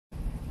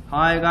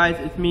Hi guys,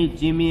 it's me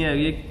Jimmy.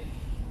 Geek.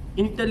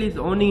 Intel is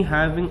only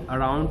having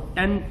around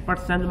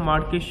 10%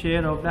 market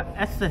share of the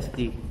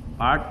SSD,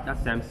 but the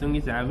Samsung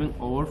is having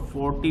over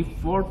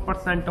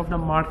 44% of the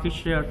market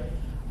share.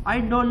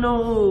 I don't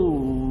know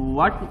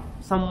what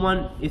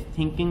someone is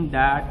thinking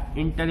that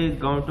Intel is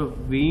going to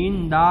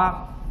win the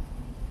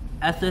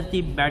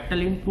SSD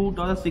battle in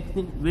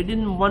 2016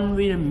 within 1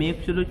 week.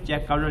 Make sure to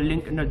check out the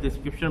link in the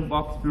description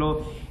box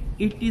below.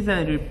 It is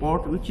a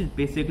report which is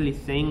basically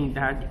saying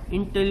that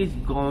Intel is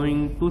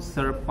going to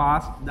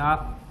surpass the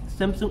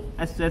Samsung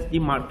SSD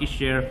market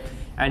share,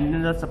 and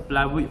then the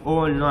supply, we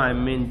all know,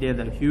 there's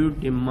a huge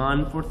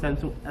demand for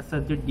Samsung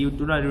SSD due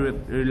to the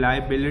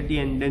reliability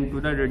and then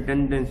to the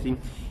redundancy.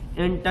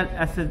 Intel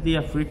SSD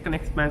are freaking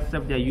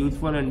expensive, they're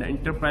useful in the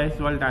enterprise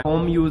world.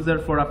 Home user,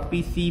 for a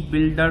PC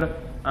builder,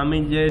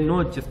 there's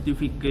no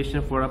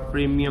justification for a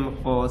premium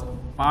cost.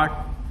 But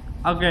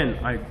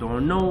again, I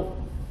don't know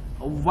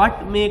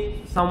what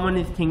makes someone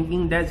is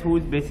thinking that, who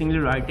is basically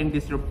writing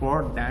this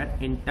report, that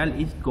Intel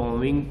is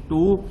going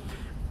to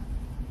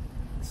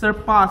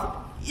surpass.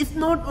 It's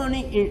not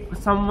only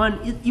someone,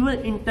 even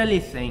Intel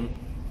is saying.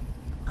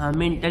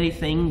 Intel is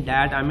saying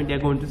that they're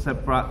going to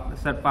surpass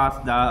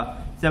the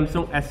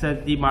Samsung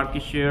SSD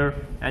market share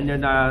and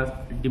then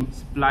the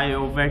supply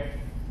of it.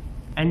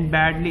 And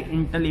badly,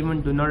 Intel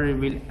even do not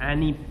reveal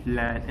any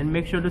plan. And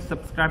make sure to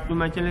subscribe to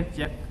my channel.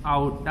 Check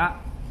out the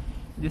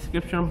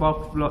description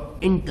box below.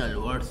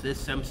 Intel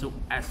versus Samsung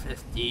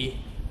SSD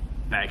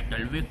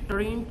battle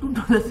victory in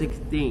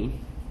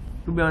 2016.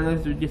 To be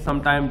honest with you,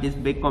 sometimes these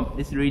big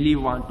companies really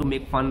want to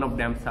make fun of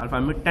themselves.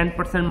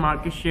 10%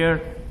 market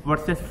share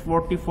versus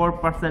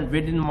 44%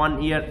 within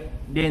 1 year.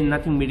 Then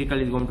nothing miracle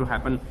is going to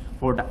happen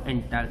for the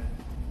Intel.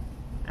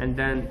 And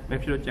then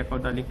make sure to check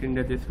out the link in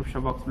the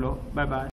description box below. Bye bye.